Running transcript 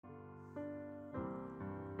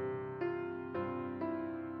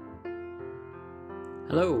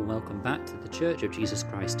Hello and welcome back to the Church of Jesus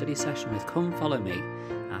Christ study session with Come Follow Me.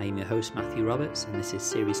 I am your host Matthew Roberts and this is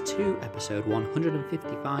Series 2, Episode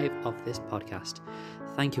 155 of this podcast.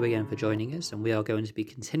 Thank you again for joining us, and we are going to be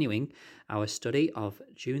continuing our study of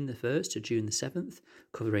June the 1st to June the 7th,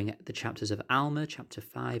 covering the chapters of Alma, chapter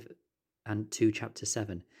 5 and 2, chapter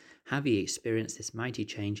 7. Have ye experienced this mighty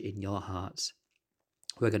change in your hearts?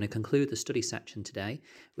 We're going to conclude the study section today,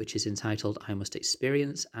 which is entitled I Must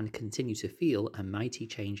Experience and Continue to Feel a Mighty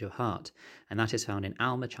Change of Heart, and that is found in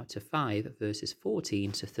Alma chapter 5, verses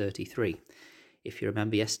 14 to 33. If you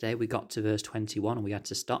remember yesterday, we got to verse 21 and we had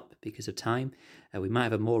to stop because of time. We might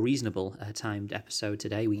have a more reasonable timed episode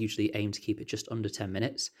today. We usually aim to keep it just under 10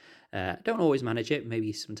 minutes. Don't always manage it.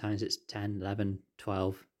 Maybe sometimes it's 10, 11,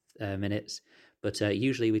 12 minutes. But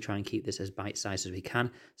usually we try and keep this as bite-sized as we can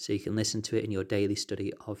so you can listen to it in your daily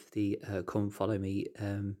study of the Come Follow Me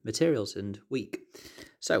materials and week.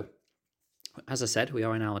 So, as I said, we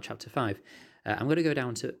are in Alma chapter 5. I'm going to go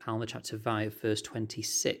down to Alma chapter 5, verse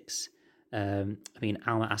 26.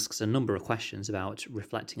 Alma asks a number of questions about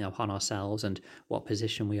reflecting upon ourselves and what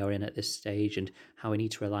position we are in at this stage and how we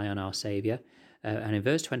need to rely on our Saviour. And in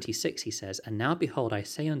verse 26 he says, And now behold, I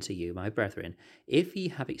say unto you, my brethren, if ye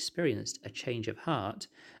have experienced a change of heart,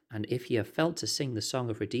 and if ye have felt to sing the song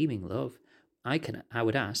of redeeming love, I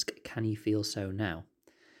would ask, can ye feel so now?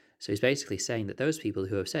 So he's basically saying that those people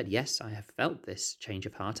who have said, yes, I have felt this change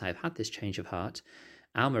of heart, I have had this change of heart,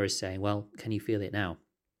 Alma is saying, well, can you feel it now?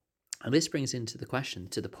 And this brings into the question,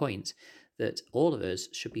 to the point, that all of us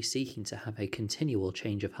should be seeking to have a continual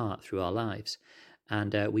change of heart through our lives.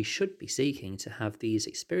 And we should be seeking to have these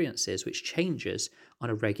experiences which change us on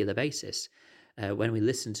a regular basis. When we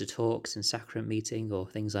listen to talks in sacrament meeting or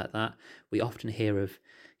things like that, we often hear of,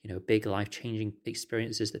 big life-changing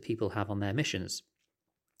experiences that people have on their missions.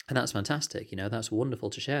 And that's fantastic, that's wonderful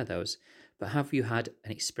to share those. But have you had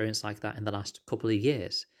an experience like that in the last couple of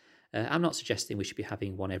years? I'm not suggesting we should be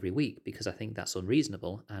having one every week because I think that's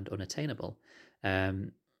unreasonable and unattainable.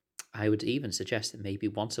 I would even suggest that maybe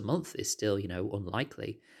once a month is still,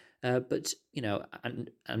 unlikely. But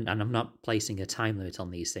I'm not placing a time limit on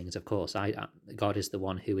these things, of course. God is the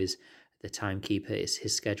one who is the timekeeper. It's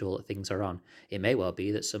his schedule that things are on. It may well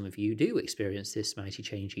be that some of you do experience this mighty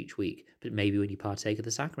change each week, but maybe when you partake of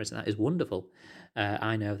the sacraments, and that is wonderful.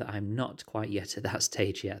 I know that I'm not quite yet at that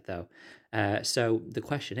stage yet, though. So the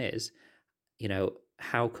question is,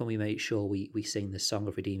 how can we make sure we sing the song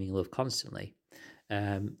of redeeming love constantly?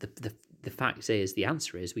 The fact is, the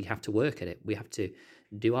answer is we have to work at it. We have to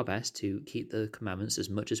do our best to keep the commandments as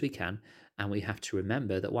much as we can, and we have to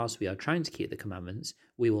remember that whilst we are trying to keep the commandments,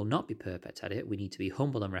 we will not be perfect at it. We need to be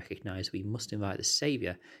humble and recognize we must invite the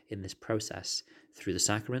Saviour in this process through the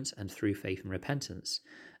sacraments and through faith and repentance.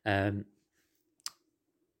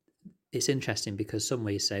 It's interesting because some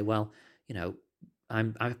ways say, well,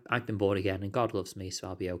 I've been born again and God loves me, so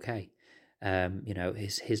I'll be okay.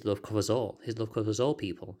 His love covers all. His love covers all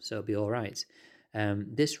people, so it'll be all right.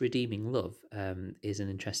 This redeeming love is an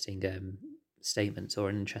interesting statement or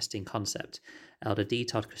an interesting concept. Elder D.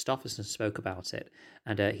 Todd Christofferson spoke about it,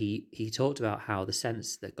 and he talked about how the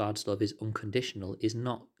sense that God's love is unconditional is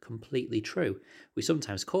not completely true. We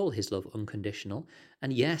sometimes call his love unconditional,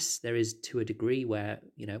 and yes, there is to a degree where,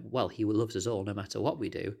 he loves us all no matter what we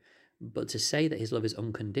do. But to say that his love is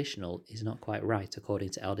unconditional is not quite right, according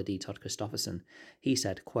to Elder D. Todd Christofferson. He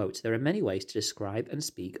said, quote, There are many ways to describe and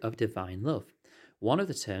speak of divine love. One of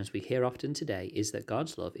the terms we hear often today is that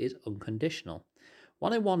God's love is unconditional.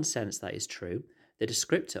 While in one sense that is true, the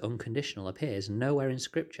descriptor unconditional appears nowhere in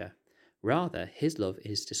Scripture. Rather, his love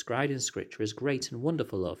is described in Scripture as great and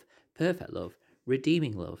wonderful love, perfect love,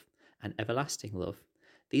 redeeming love, and everlasting love.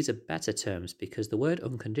 These are better terms because the word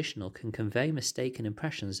unconditional can convey mistaken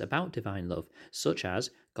impressions about divine love, such as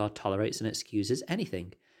God tolerates and excuses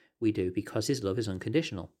anything we do because his love is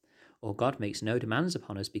unconditional, or God makes no demands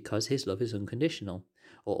upon us because his love is unconditional,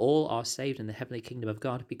 or all are saved in the heavenly kingdom of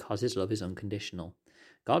God because his love is unconditional.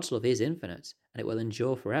 God's love is infinite, and it will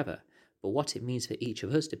endure forever, but what it means for each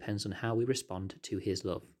of us depends on how we respond to his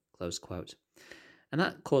love. Close quote. And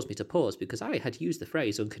that caused me to pause because I had used the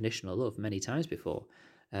phrase unconditional love many times before,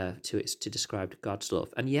 to describe God's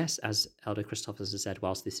love. And yes, as Elder Christofferson said,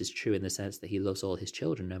 whilst this is true in the sense that he loves all his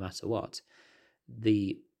children no matter what,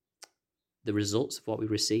 the results of what we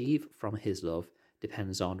receive from his love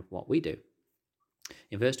depends on what we do.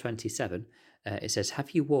 In verse 27, it says,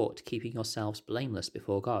 Have you walked keeping yourselves blameless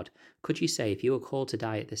before God? Could you say, if you were called to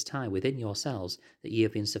die at this time within yourselves, that ye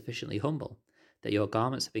have been sufficiently humble, that your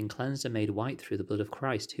garments have been cleansed and made white through the blood of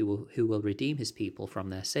Christ, who will redeem his people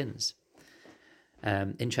from their sins?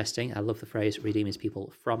 Interesting. I love the phrase redeem his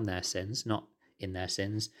people from their sins, not in their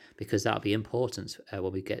sins, because that'll be important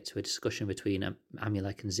when we get to a discussion between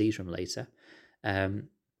Amulek and Zeezrom later.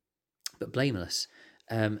 But blameless.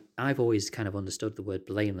 I've always kind of understood the word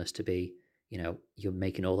blameless to be, you're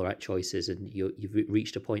making all the right choices, and you've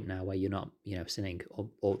reached a point now where you're not, sinning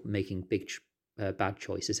or making big bad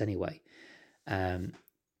choices anyway.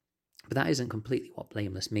 But that isn't completely what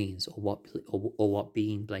blameless means, or what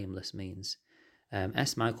being blameless means.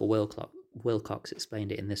 S. Michael Wilcox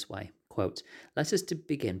explained it in this way, quote, "Let us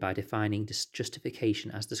begin by defining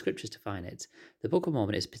justification as the scriptures define it. The Book of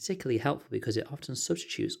Mormon is particularly helpful because it often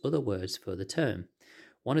substitutes other words for the term.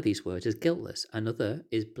 One of these words is guiltless, another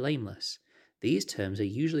is blameless. These terms are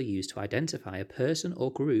usually used to identify a person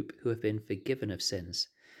or group who have been forgiven of sins."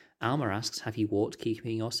 Alma asks, have you walked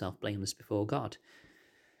keeping yourself blameless before God?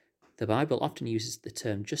 The Bible often uses the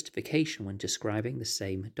term justification when describing the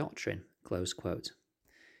same doctrine, close quote.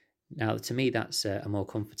 Now, to me, that's a more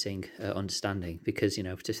comforting understanding, because,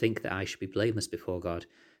 to think that I should be blameless before God,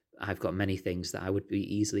 I've got many things that I would be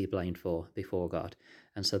easily blamed for before God.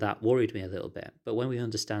 And so that worried me a little bit. But when we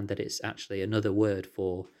understand that it's actually another word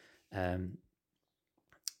for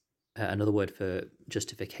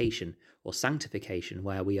justification or sanctification,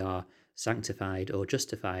 where we are sanctified or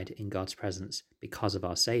justified in God's presence because of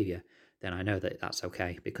our Saviour, then I know that that's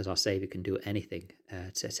okay, because our Saviour can do anything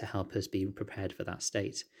to help us be prepared for that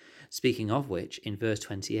state. Speaking of which, in verse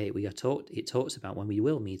 28, it talks about when we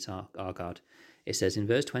will meet our God. It says in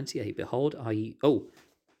verse 28, "Behold, are ye..." Oh,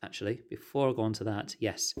 actually, before I go on to that,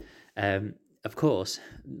 yes, of course,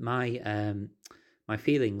 my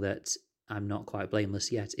feeling that I'm not quite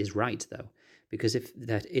blameless yet is right, though. Because if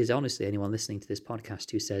there is honestly anyone listening to this podcast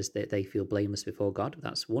who says that they feel blameless before God,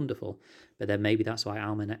 that's wonderful. But then maybe that's why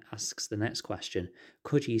Alma asks the next question.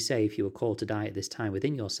 Could ye say, if you were called to die at this time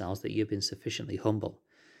within yourselves, that you've been sufficiently humble?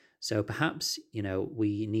 So perhaps,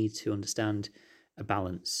 we need to understand a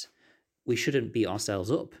balance. We shouldn't beat ourselves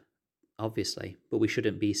up, obviously, but we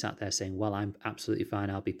shouldn't be sat there saying, well, I'm absolutely fine,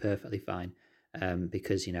 I'll be perfectly fine,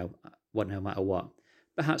 because, no matter what.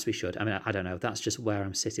 Perhaps we should. I mean, I don't know. That's just where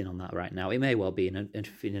I'm sitting on that right now. It may well be in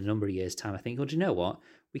a number of years' time. I think, well, do you know what?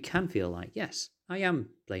 We can feel like, yes, I am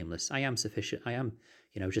blameless. I am sufficient. I am,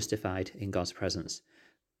 justified in God's presence.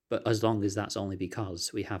 But as long as that's only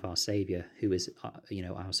because we have our Saviour, who is,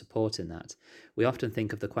 our support in that. We often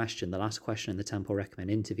think of the last question in the Temple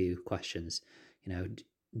Recommend interview questions,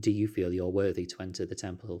 do you feel you're worthy to enter the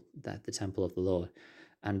temple of the Lord?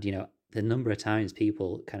 And, the number of times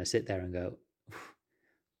people kind of sit there and go,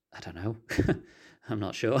 I don't know. I'm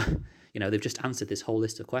not sure. They've just answered this whole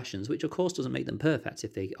list of questions, which of course doesn't make them perfect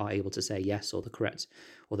if they are able to say yes or the correct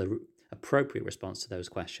or the appropriate response to those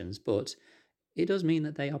questions. But it does mean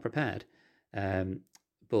that they are prepared.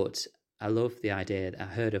 But I love the idea that I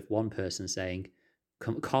heard of one person saying,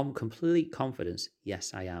 complete confidence,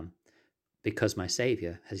 yes, I am, because my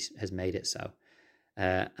Saviour has made it so.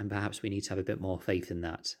 And perhaps we need to have a bit more faith in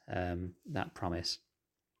that promise.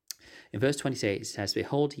 In verse 28, it says,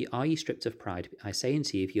 "Behold, are ye stripped of pride? I say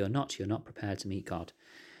unto you, if you're not prepared to meet God."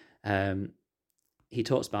 He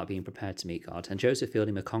talks about being prepared to meet God. And Joseph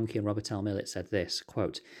Fielding McConkie and Robert L. Millett said this,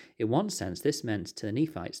 quote, "In one sense, this meant to the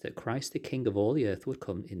Nephites that Christ, the King of all the earth, would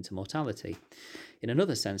come into mortality. In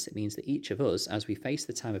another sense, it means that each of us, as we face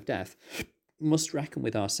the time of death, must reckon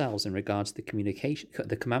with ourselves in regards to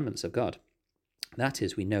the commandments of God. That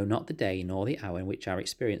is, we know not the day nor the hour in which our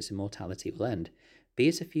experience in mortality will end. Be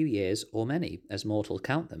it a few years or many, as mortals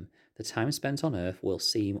count them, the time spent on earth will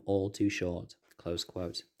seem all too short." Close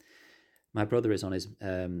quote. My brother is on his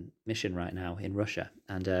mission right now in Russia,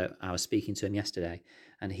 and I was speaking to him yesterday,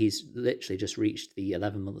 and he's literally just reached the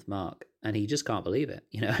 11-month mark, and he just can't believe it.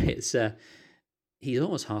 It's he's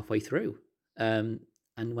almost halfway through. And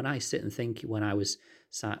when I sit and think, when I was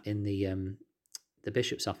sat in the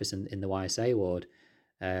bishop's office in the YSA ward,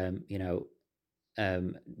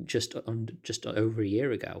 just over a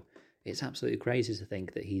year ago, it's absolutely crazy to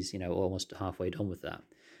think that he's almost halfway done with that,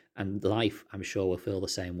 and life, I'm sure, will feel the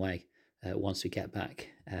same way once we get back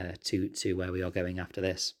to where we are going after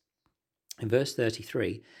this. In verse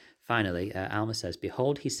 33, finally, Alma says,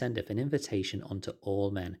 "Behold, he sendeth an invitation unto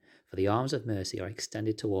all men, for the arms of mercy are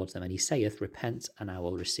extended towards them, and he saith, Repent, and I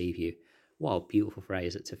will receive you." What a beautiful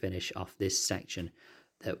phrase to finish off this section.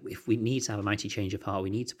 That if we need to have a mighty change of heart,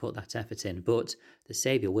 we need to put that effort in. But the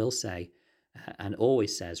Saviour will say, and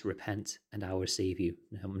always says, "Repent, and I will receive you,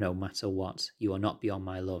 no matter what. You are not beyond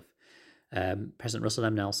my love." President Russell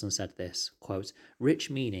M. Nelson said this, quote, "Rich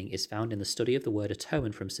meaning is found in the study of the word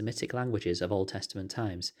atonement from Semitic languages of Old Testament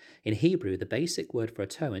times. In Hebrew, the basic word for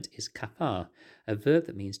atonement is kafar, a verb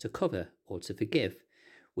that means to cover or to forgive.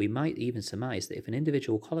 We might even surmise that if an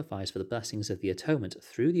individual qualifies for the blessings of the atonement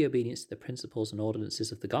through the obedience to the principles and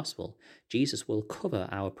ordinances of the gospel, Jesus will cover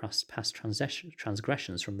our past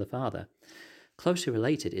transgressions from the Father. Closely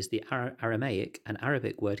related is the Aramaic and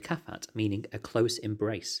Arabic word kafat, meaning a close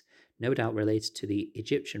embrace, no doubt related to the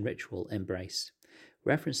Egyptian ritual embrace.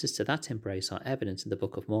 References to that embrace are evident in the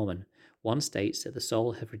Book of Mormon. One states that the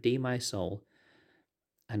soul have redeemed my soul,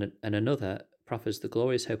 and another proffers the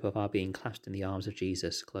glorious hope of our being clasped in the arms of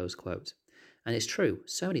Jesus, close quote. And it's true,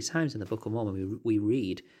 so many times in the Book of Mormon we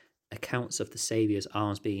read accounts of the Saviour's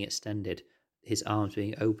arms being extended, his arms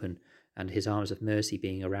being open, and his arms of mercy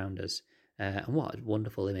being around us. And what a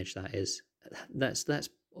wonderful image that is. Let's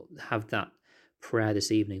have that prayer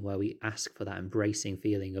this evening where we ask for that embracing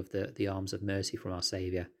feeling of the arms of mercy from our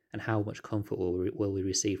Saviour, and how much comfort will we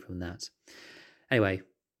receive from that. Anyway,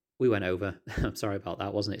 we went over. I'm sorry about that. I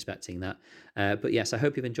wasn't expecting that. But yes, I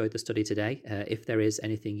hope you've enjoyed the study today. If there is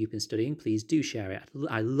anything you've been studying, please do share it.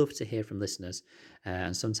 I love to hear from listeners,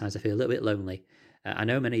 and sometimes I feel a little bit lonely. I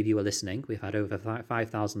know many of you are listening. We've had over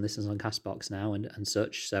 5,000 listeners on Castbox now and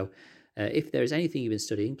such. So if there is anything you've been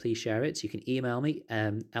studying, please share it. You can email me,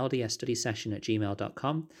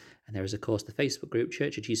 ldsstudysession@gmail.com. And there is, of course, the Facebook group,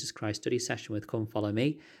 Church of Jesus Christ Study Session with Come Follow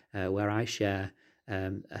Me, where I share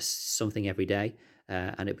something every day.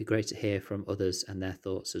 And it'd be great to hear from others and their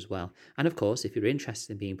thoughts as well. And of course, if you're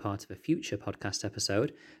interested in being part of a future podcast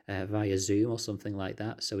episode via Zoom or something like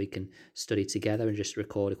that, so we can study together and just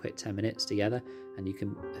record a quick 10 minutes together, and you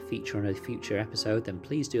can feature on a future episode, then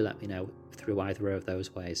please do let me know through either of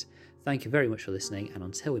those ways. Thank you very much for listening, and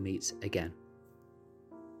until we meet again.